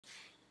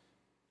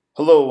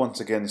Hello once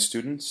again,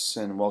 students,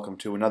 and welcome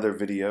to another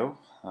video.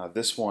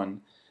 This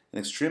one, an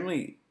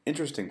extremely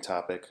interesting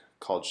topic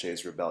called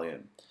Shays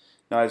Rebellion.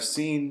 Now, I've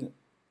seen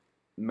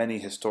many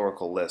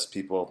historical lists.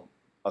 People,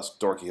 us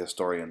dorky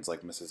historians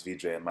like Mrs.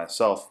 VJ and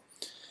myself,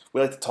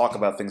 we like to talk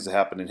about things that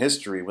happened in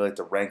history. We like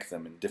to rank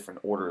them in different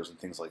orders and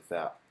things like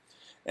that.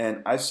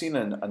 And I've seen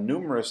a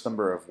numerous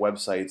number of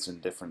websites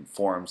and different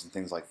forums and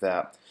things like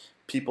that,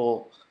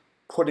 people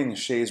putting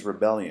Shays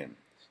Rebellion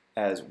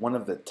as one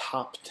of the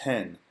top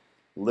 10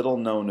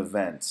 little-known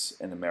events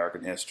in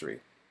American history.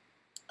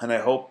 And I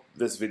hope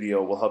this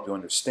video will help you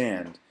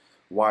understand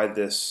why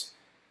this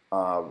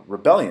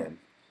rebellion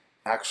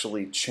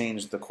actually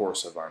changed the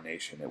course of our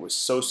nation. It was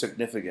so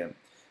significant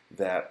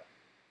that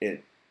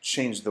it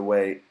changed the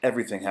way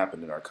everything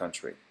happened in our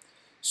country.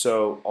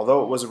 So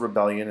although it was a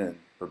rebellion, and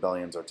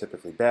rebellions are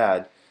typically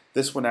bad,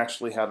 this one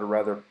actually had a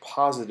rather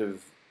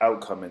positive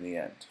outcome in the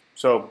end.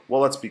 So, well,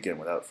 let's begin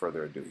without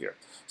further ado here.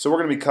 So we're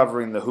going to be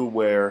covering the who,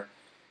 where,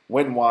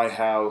 when, why,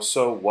 how,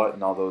 so, what,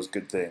 and all those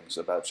good things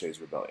about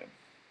Shays Rebellion.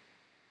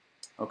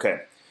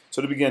 Okay,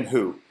 so to begin,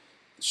 who?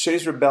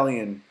 Shays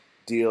Rebellion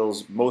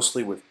deals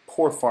mostly with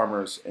poor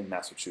farmers in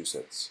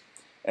Massachusetts.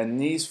 And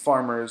these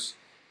farmers,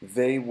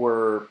 they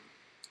were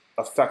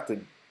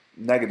affected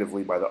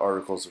negatively by the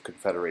Articles of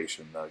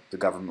Confederation, the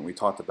government we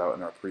talked about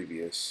in our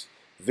previous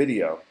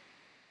video.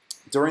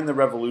 During the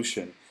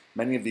Revolution,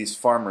 many of these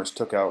farmers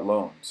took out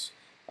loans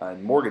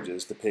and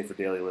mortgages to pay for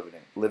daily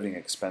living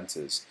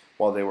expenses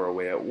while they were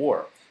away at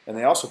war. And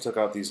they also took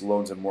out these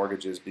loans and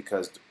mortgages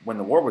because when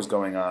the war was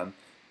going on,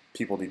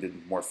 people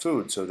needed more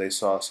food, so they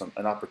saw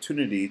an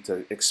opportunity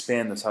to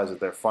expand the size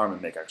of their farm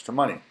and make extra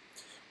money.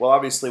 Well,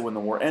 obviously, when the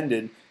war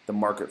ended, the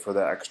market for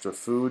that extra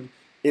food,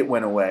 it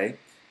went away,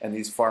 and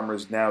these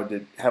farmers now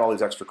had all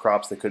these extra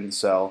crops they couldn't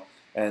sell,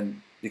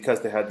 and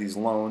because they had these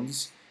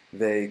loans,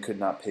 they could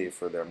not pay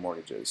for their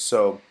mortgages.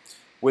 So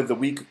with the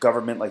weak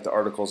government like the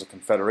Articles of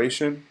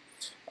Confederation,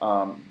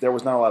 there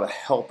was not a lot of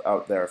help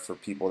out there for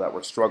people that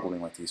were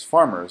struggling like these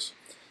farmers,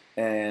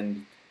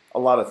 and a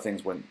lot of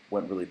things went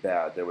really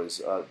bad. There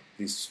was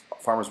these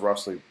farmers were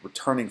actually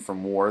returning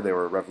from war. They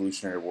were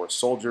Revolutionary War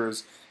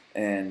soldiers,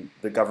 and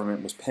the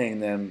government was paying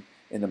them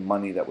into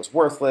money that was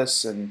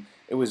worthless, and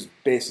it was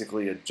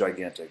basically a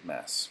gigantic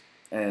mess.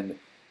 And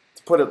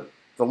to put it,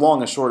 the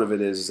long and short of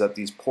it is that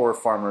these poor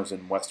farmers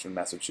in western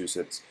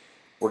Massachusetts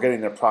were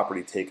getting their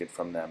property taken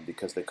from them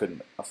because they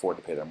couldn't afford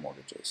to pay their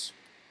mortgages.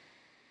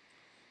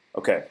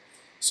 Okay,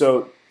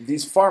 so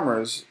these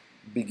farmers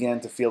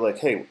began to feel like,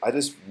 hey, I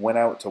just went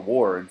out to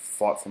war and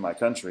fought for my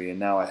country, and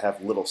now I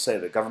have little say.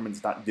 The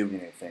government's not doing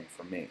anything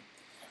for me.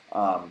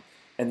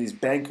 And these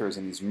bankers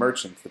and these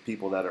merchants, the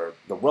people that are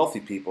the wealthy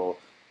people,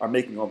 are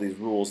making all these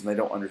rules, and they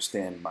don't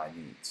understand my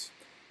needs.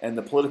 And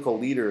the political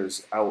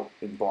leaders out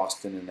in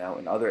Boston and out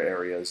in other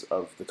areas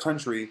of the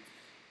country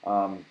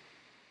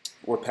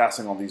were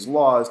passing all these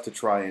laws to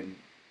try and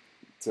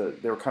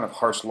they were kind of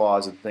harsh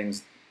laws and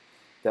things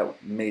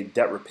that made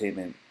debt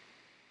repayment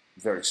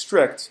very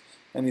strict,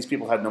 and these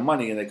people had no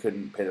money and they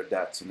couldn't pay their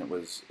debts, and it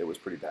was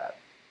pretty bad.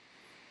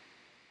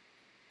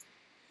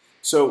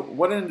 So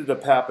what ended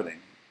up happening,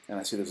 and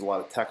I see there's a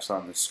lot of text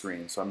on this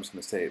screen, so I'm just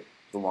going to say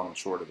the long and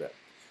short of it.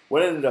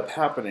 What ended up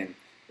happening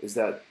is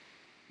that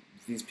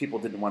these people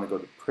didn't want to go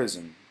to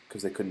prison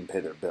because they couldn't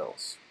pay their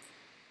bills.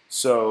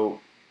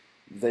 So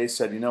they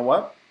said, you know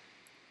what?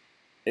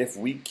 If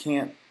we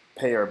can't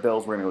pay our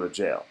bills, we're going to go to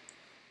jail.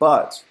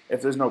 But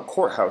if there's no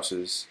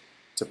courthouses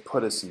to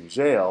put us in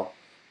jail,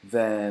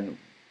 then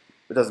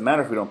it doesn't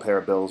matter if we don't pay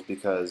our bills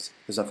because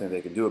there's nothing they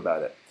can do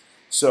about it.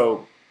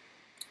 So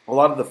a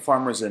lot of the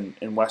farmers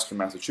in western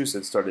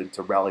Massachusetts started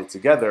to rally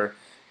together,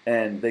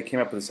 and they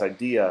came up with this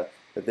idea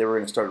that they were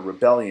going to start a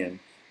rebellion,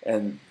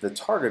 and the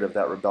target of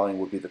that rebellion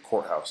would be the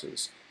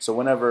courthouses. So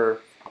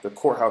whenever the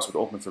courthouse would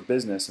open for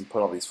business and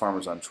put all these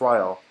farmers on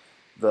trial,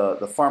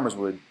 the farmers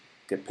would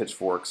get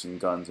pitchforks and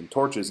guns and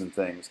torches and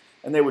things,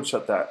 and they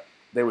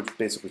would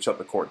basically shut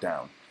the court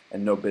down,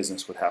 and no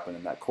business would happen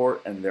in that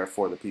court, and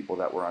therefore the people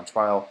that were on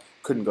trial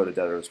couldn't go to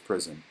debtor's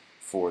prison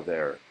for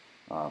their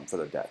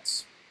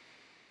debts.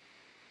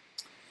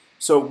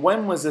 So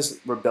when was this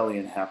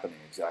rebellion happening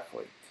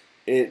exactly?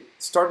 It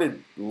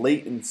started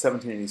late in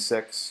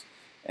 1786,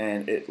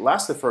 and it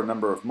lasted for a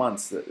number of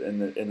months,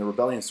 and the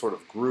rebellion sort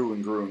of grew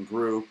and grew and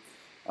grew,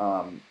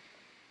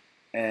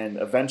 and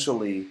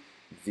eventually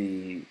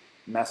the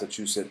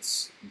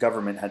Massachusetts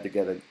government had to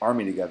get an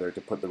army together to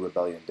put the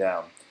rebellion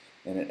down,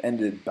 and it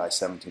ended by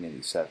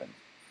 1787.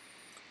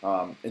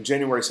 In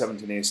January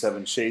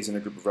 1787, Shays and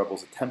a group of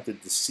rebels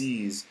attempted to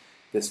seize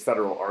this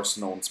federal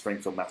arsenal in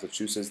Springfield,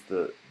 Massachusetts.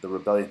 The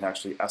rebellion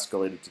actually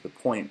escalated to the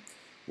point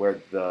where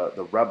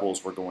the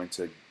rebels were going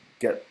to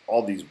get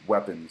all these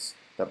weapons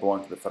that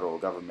belonged to the federal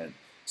government.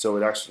 So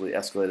it actually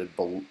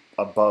escalated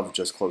above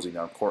just closing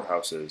down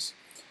courthouses.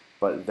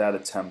 But that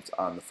attempt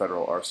on the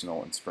federal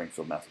arsenal in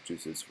Springfield,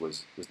 Massachusetts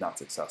was not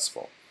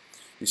successful.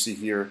 You see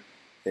here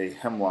a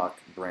hemlock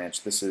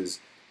branch. This is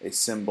a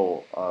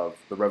symbol of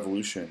the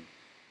Revolution.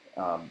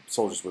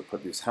 Soldiers would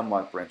put these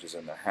hemlock branches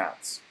in their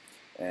hats.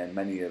 and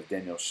many of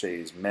Daniel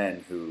Shays'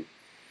 men who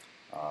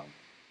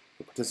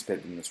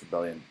participated in this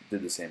rebellion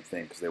did the same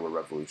thing because they were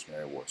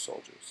Revolutionary War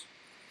soldiers.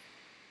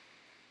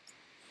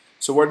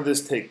 So where did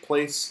this take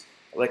place?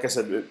 Like I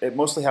said, it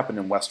mostly happened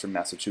in western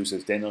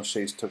Massachusetts. Daniel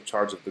Shays took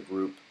charge of the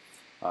group.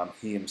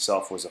 He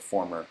himself was a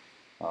former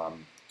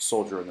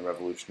soldier in the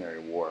Revolutionary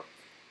War.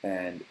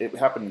 And it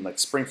happened in like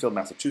Springfield,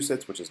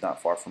 Massachusetts, which is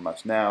not far from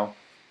us now,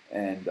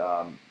 and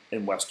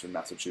in western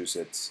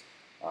Massachusetts,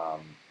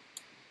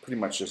 pretty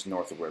much just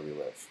north of where we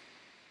live.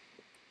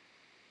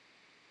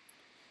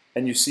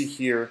 And you see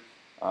here,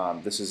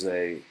 this is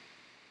a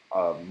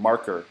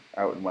marker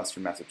out in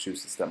western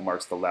Massachusetts that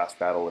marks the last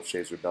battle of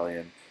Shays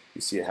Rebellion. You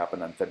see it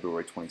happened on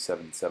February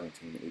 27,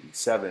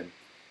 1787.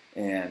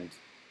 And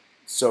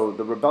so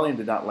the rebellion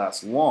did not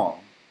last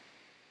long.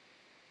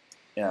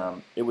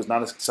 It was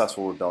not a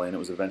successful rebellion. It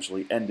was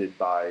eventually ended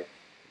by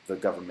the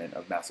government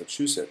of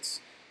Massachusetts.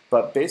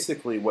 But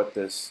basically what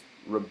this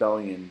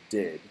rebellion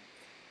did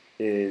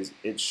is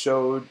it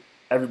showed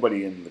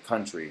everybody in the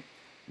country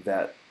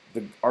that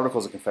the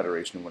Articles of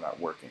Confederation were not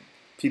working.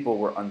 People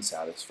were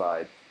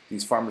unsatisfied.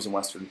 These farmers in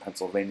western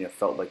Pennsylvania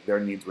felt like their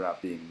needs were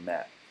not being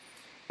met.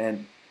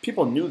 And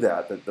people knew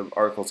that the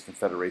Articles of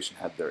Confederation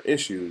had their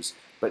issues,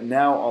 but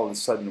now all of a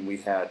sudden we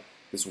had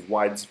this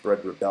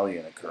widespread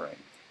rebellion occurring.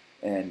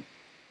 And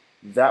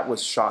that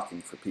was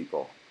shocking for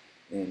people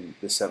in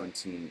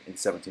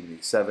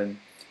 1787.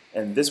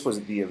 And this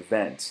was the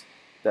event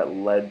that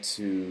led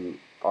to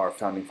our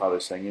founding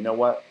fathers saying, you know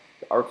what,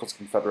 the Articles of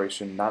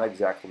Confederation not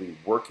exactly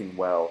working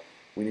well,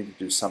 we need to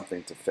do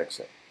something to fix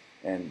it.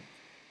 And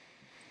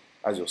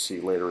as you'll see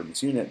later in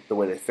this unit, the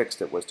way they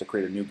fixed it was to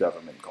create a new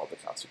government called the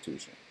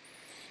Constitution.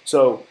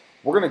 So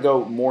we're going to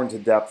go more into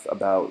depth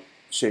about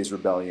Shays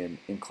Rebellion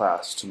in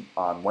class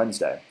on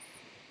Wednesday.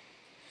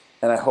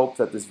 And I hope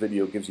that this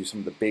video gives you some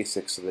of the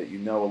basics so that you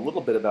know a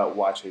little bit about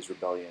why Shays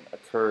Rebellion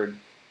occurred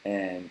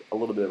and a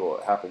little bit of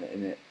what happened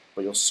in it,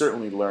 but you'll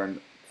certainly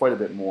learn quite a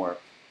bit more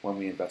when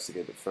we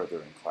investigate it further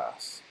in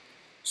class.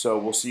 So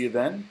we'll see you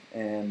then,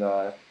 and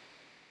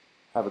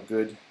have a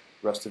good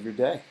rest of your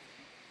day.